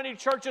 How many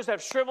churches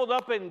have shriveled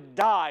up and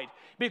died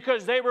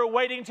because they were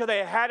waiting till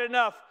they had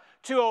enough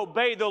to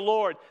obey the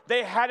Lord?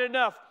 They had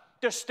enough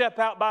to step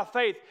out by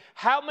faith.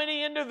 How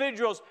many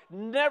individuals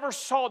never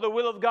saw the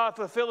will of God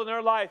fulfilled in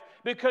their life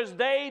because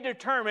they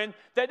determined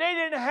that they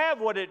didn't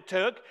have what it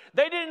took.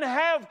 They didn't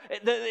have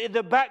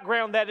the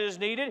background that is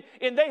needed.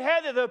 And they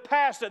had the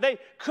past that they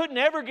couldn't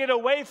ever get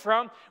away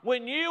from.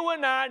 When you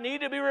and I need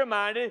to be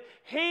reminded,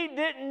 He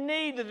didn't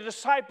need the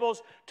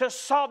disciples to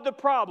solve the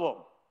problem.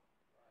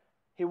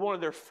 He wanted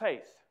their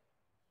faith.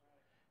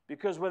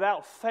 Because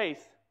without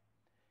faith,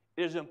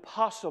 it is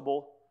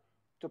impossible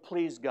to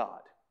please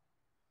God.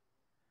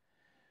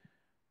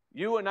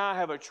 You and I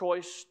have a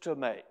choice to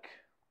make.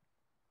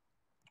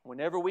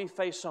 Whenever we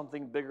face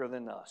something bigger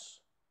than us,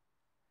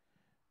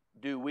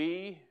 do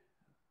we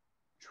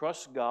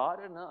trust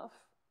God enough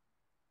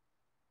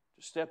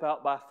to step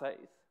out by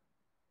faith?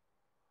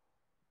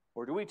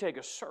 Or do we take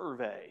a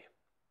survey?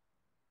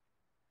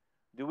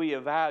 Do we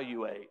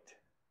evaluate?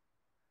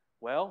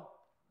 Well,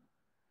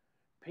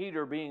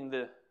 Peter being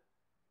the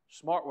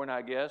smart one,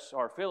 I guess,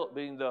 or Philip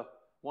being the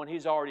one,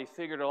 he's already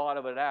figured a lot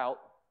of it out.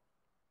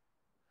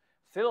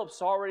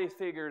 Philip's already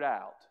figured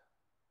out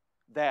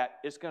that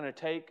it's going to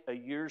take a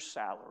year's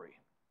salary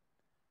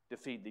to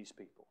feed these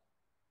people.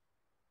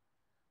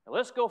 Now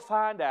let's go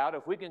find out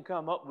if we can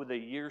come up with a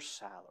year's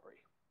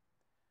salary.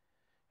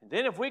 And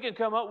then if we can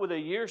come up with a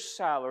year's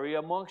salary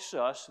amongst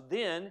us,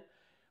 then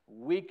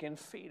we can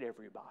feed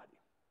everybody.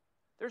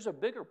 There's a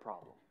bigger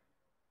problem.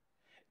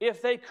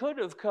 If they could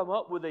have come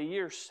up with a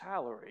year's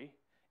salary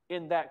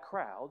in that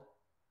crowd,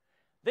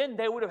 then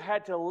they would have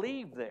had to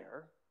leave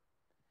there.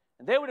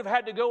 And they would have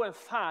had to go and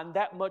find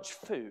that much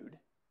food,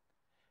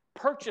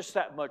 purchase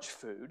that much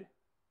food.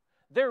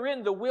 They're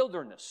in the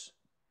wilderness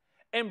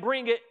and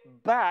bring it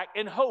back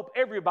and hope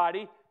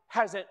everybody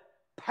hasn't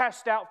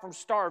passed out from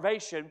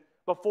starvation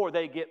before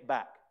they get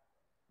back.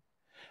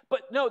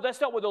 But no,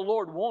 that's not what the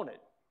Lord wanted.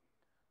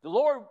 The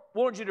Lord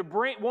wanted you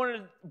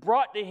to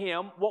brought to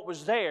Him what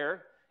was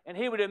there, and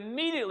He would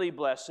immediately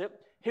bless it.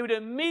 He would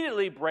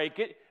immediately break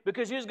it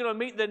because He was going to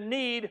meet the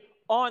need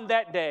on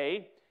that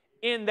day,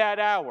 in that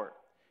hour.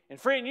 And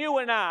friend, you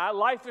and I,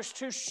 life is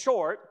too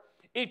short,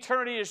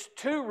 eternity is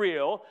too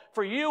real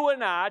for you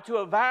and I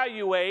to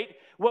evaluate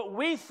what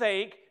we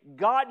think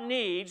God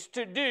needs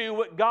to do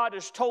what God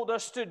has told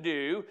us to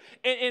do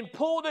and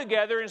pull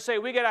together and say,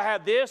 we got to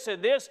have this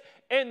and this.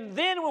 And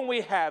then when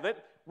we have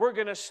it, we're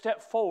going to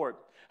step forward.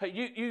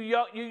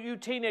 You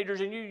teenagers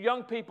and you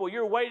young people,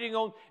 you're waiting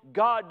on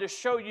God to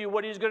show you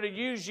what He's going to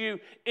use you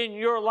in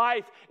your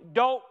life.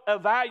 Don't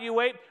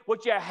evaluate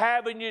what you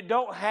have and you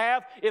don't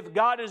have. If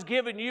God has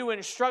given you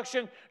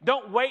instruction,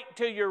 don't wait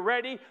till you're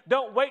ready.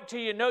 Don't wait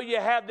till you know you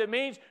have the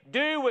means.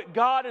 Do what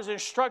God has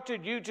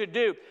instructed you to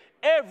do.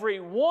 Every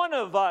one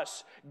of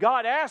us,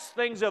 God asks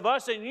things of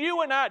us, and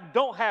you and I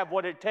don't have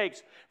what it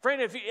takes. Friend,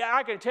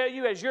 I can tell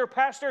you as your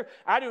pastor,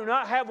 I do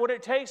not have what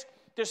it takes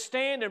to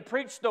stand and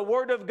preach the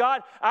Word of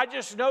God. I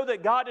just know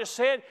that God has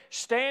said,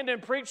 stand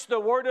and preach the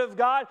Word of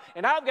God,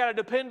 and I've got to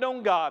depend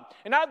on God,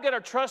 and I've got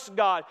to trust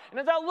God. And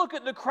as I look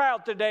at the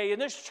crowd today in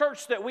this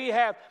church that we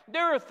have,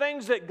 there are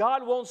things that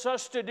God wants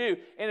us to do,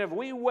 and if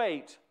we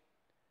wait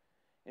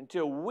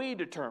until we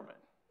determine,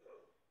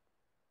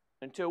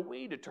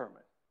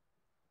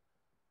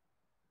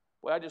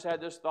 well, I just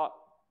had this thought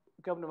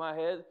come to my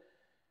head.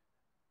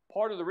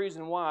 Part of the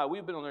reason why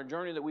we've been on the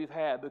journey that we've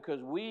had,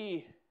 because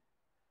we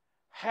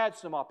had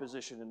some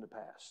opposition in the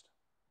past.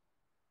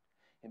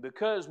 And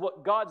because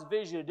what God's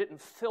vision didn't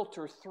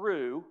filter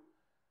through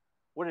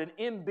what an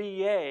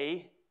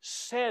MBA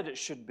said it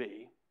should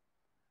be,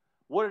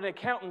 what an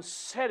accountant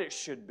said it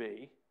should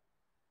be,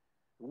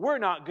 we're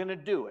not going to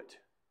do it.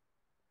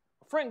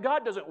 Friend,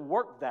 God doesn't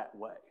work that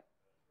way.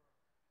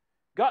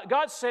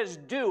 God says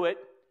do it,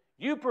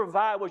 you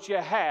provide what you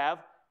have,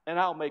 and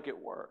I'll make it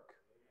work.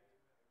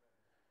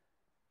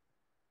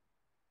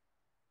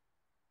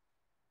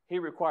 He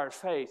required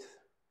faith.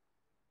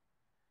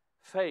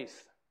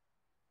 Faith.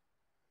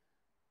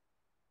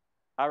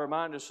 I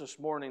remind us this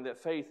morning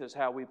that faith is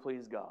how we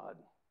please God.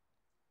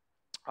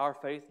 Our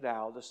faith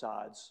now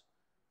decides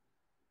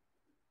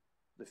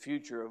the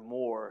future of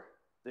more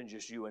than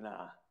just you and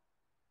I.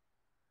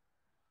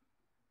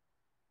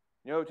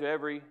 You know, to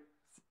every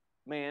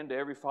man, to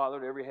every father,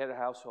 to every head of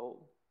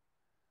household,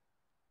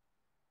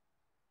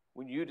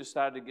 when you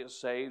decided to get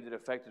saved, it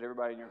affected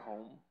everybody in your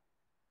home.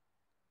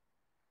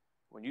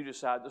 When you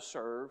decide to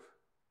serve,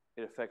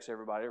 it affects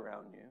everybody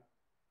around you.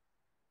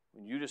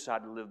 When you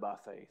decide to live by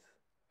faith,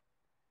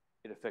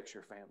 it affects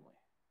your family.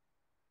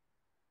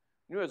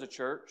 You know, as a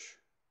church,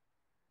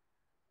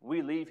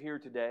 we leave here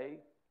today,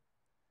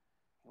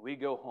 and we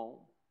go home.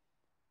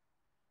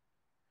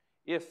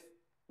 If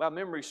my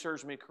memory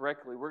serves me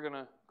correctly, we're going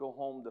to go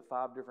home to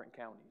 5 different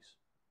counties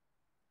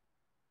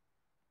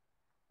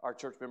our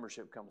church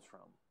membership comes from.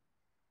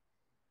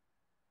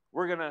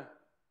 We're going to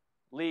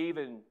leave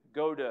and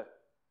go to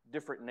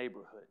different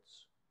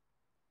neighborhoods.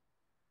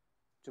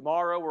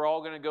 Tomorrow, we're all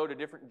going to go to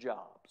different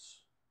jobs.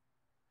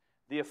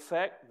 The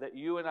effect that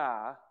you and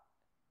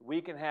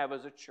we can have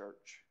as a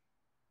church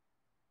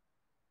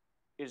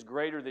is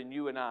greater than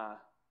you and I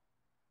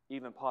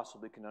even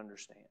possibly can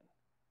understand.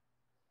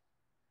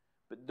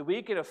 But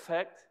we can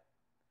affect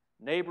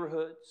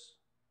neighborhoods,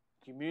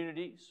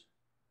 communities,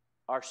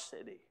 our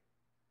city.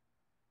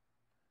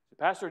 So,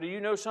 Pastor, do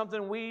you know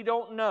something we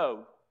don't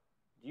know?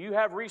 Do you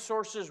have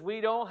resources we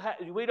don't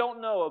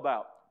know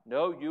about?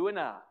 No, you and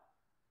I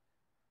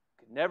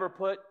could never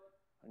put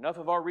enough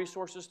of our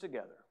resources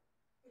together.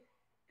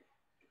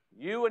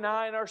 You and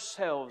I and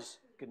ourselves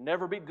could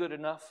never be good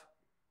enough,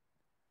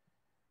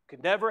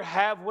 could never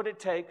have what it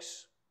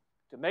takes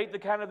to make the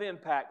kind of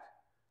impact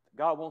that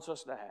God wants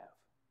us to have.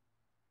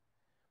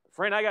 But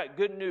friend, I got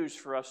good news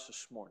for us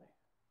this morning.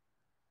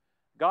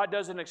 God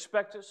doesn't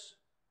expect us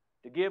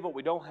to give what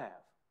we don't have.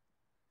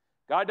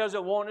 God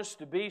doesn't want us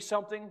to be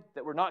something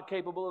that we're not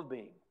capable of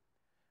being.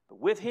 But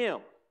with Him,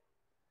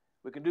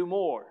 we can do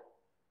more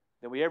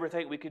than we ever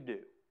think we could do.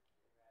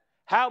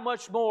 How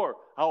much more?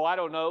 Oh, I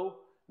don't know.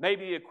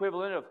 Maybe the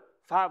equivalent of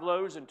 5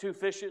 loaves and 2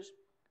 fishes,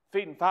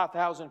 feeding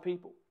 5,000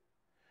 people.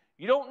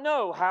 You don't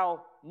know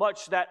how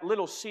much that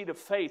little seed of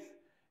faith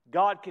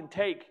God can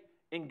take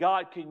and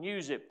God can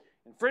use it.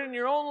 And friend, in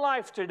your own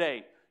life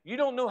today, you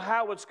don't know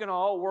how it's going to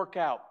all work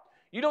out.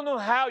 You don't know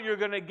how you're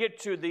going to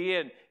get to the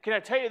end. Can I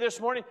tell you this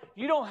morning?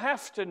 You don't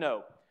have to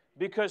know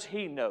because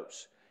He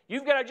knows.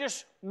 You've got to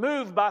just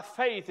move by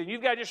faith and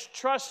you've got to just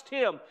trust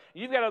Him.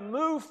 You've got to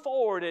move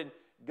forward and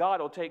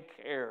God will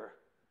take care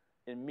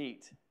and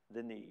meet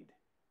the need.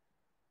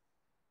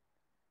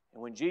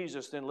 And when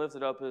Jesus then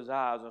lifted up His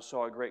eyes and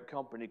saw a great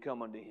company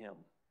come unto Him,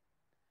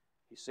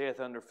 He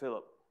saith unto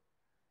Philip,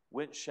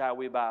 Whence shall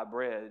we buy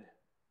bread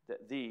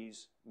that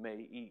these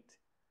may eat?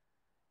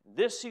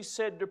 This He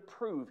said to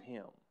prove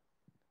Him,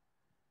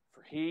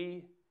 for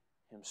He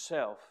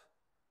Himself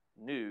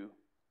knew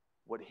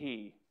what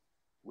He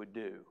would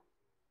do.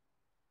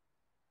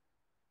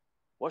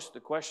 What's the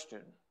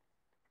question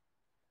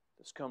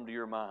that's come to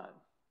your mind?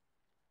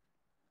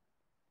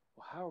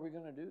 Well, how are we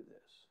going to do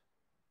this?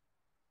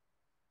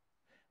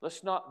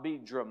 Let's not be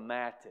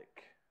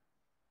dramatic.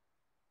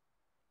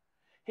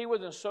 He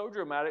wasn't so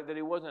dramatic that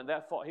he wasn't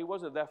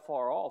that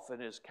far off in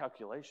his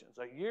calculations.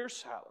 A year's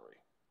salary.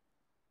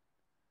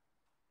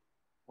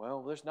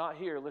 Well, let's not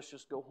here. Let's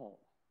just go home.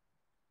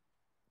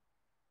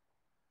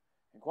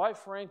 And quite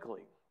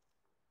frankly,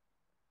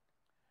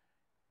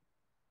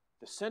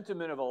 the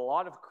sentiment of a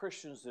lot of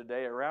Christians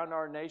today around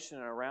our nation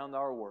and around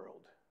our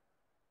world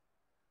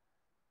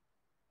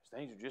is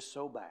things are just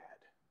so bad.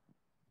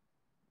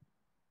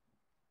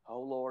 Oh,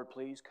 Lord,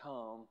 please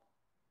come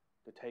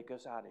to take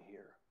us out of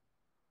here.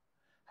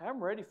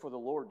 I'm ready for the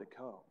Lord to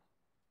come.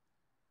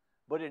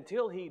 But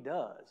until He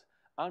does,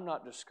 I'm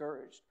not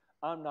discouraged.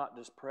 I'm not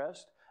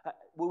depressed.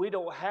 We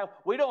don't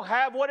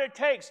have what it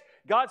takes.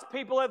 God's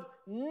people have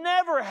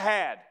never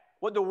had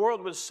what the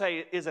world would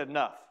say is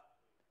enough.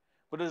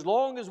 But as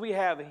long as we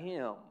have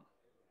Him,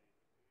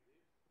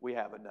 we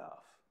have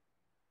enough.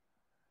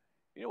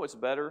 You know what's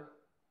better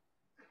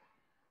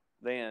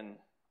than,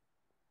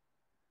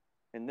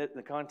 in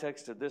the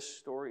context of this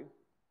story,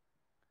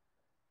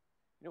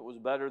 you know what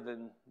was better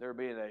than there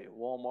being a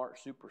Walmart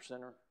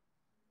Supercenter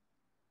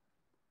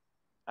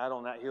out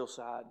on that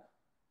hillside?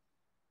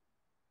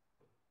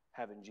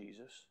 Having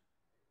Jesus.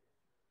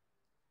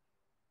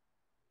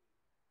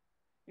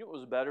 You know what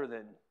was better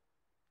than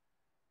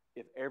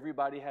if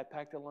everybody had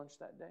packed a lunch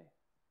that day?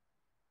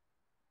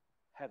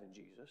 Having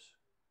Jesus.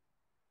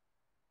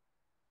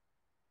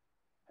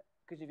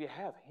 Because if you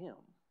have Him,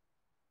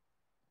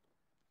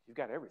 you've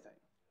got everything.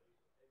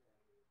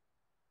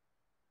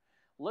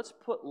 Let's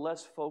put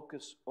less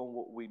focus on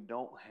what we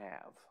don't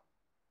have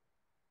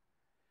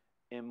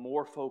and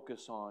more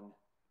focus on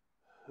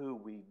who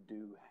we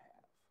do have.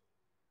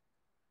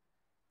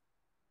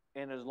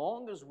 And as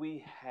long as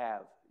we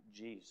have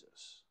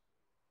Jesus,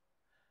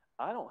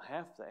 I don't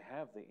have to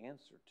have the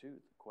answer to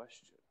the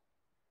question.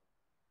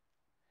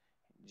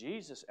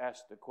 Jesus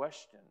asked the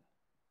question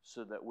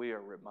so that we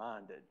are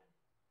reminded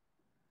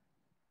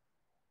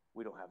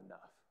we don't have enough.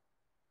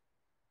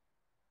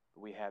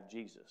 But we have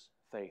Jesus,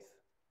 faith.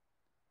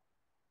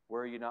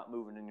 Where are you not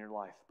moving in your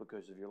life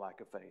because of your lack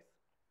of faith?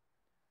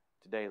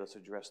 Today, let's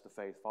address the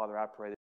faith. Father, I pray that